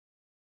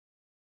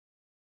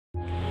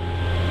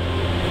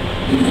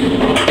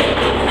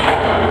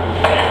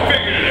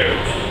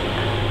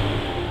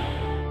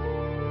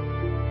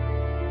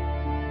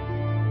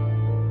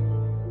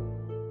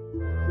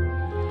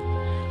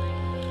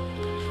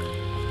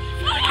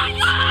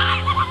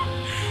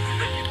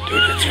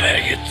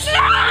faggots.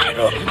 Get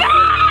up.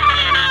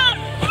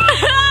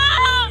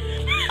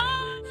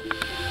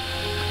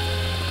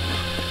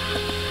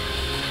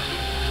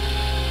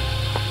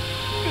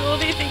 The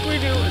only thing we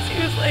knew was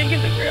he was laying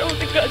in the ground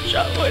with a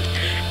gunshot wound.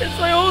 It's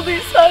my only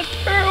son,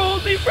 her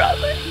only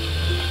brother.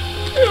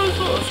 It was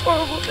the most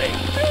horrible thing.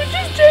 They were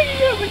just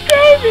taking out the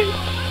garbage.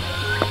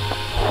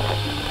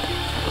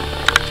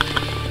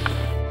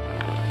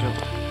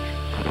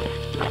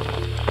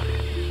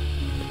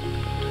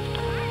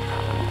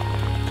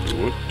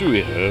 What do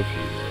we have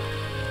here?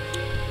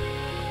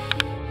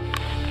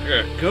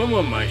 Here, come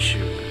on my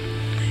shoe.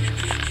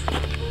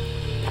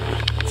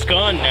 It's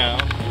gone now.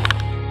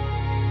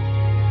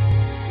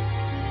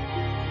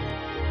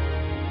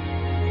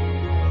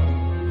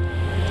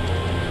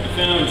 I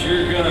found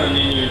your gun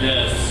in your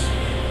desk.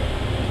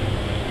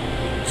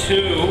 2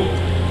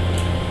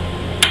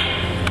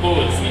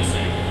 bullets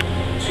missing.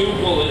 2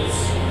 bullets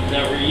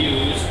that were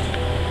used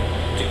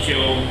to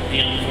kill the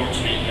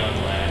unfortunate young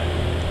lad.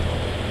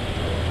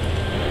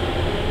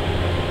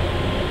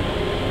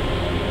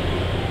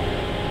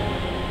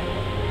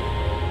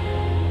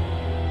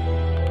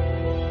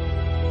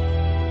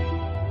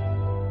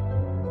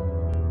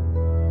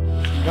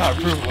 God,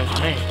 prove it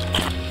wasn't me.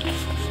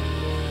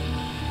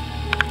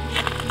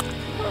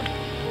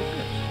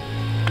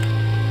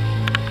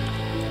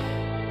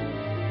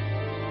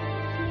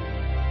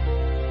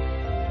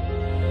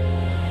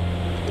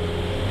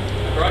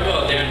 I brought you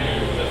all down here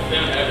because I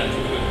found evidence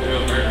of who the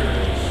real murderer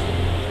is.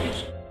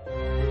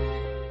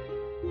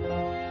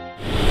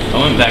 I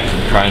went back to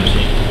the crime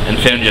scene and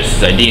found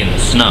Jesse's ID in the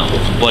snow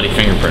with a bloody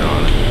fingerprint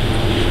on it.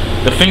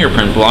 The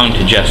fingerprint belonged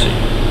to Jesse.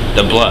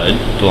 The blood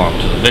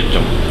belonged to the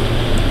victim.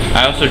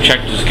 I also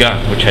checked his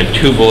gun, which had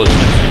 2 bullets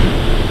missing,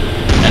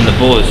 and the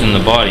bullets in the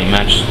body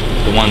matched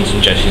the ones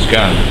in Jesse's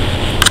gun.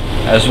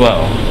 As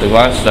well, the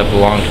glasses that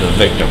belonged to the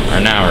victim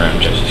are now around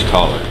Jesse's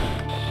collar.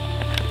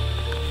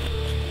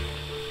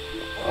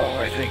 Oh,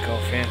 I think I'll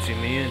fancy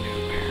me a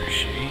new pair of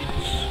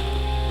shades.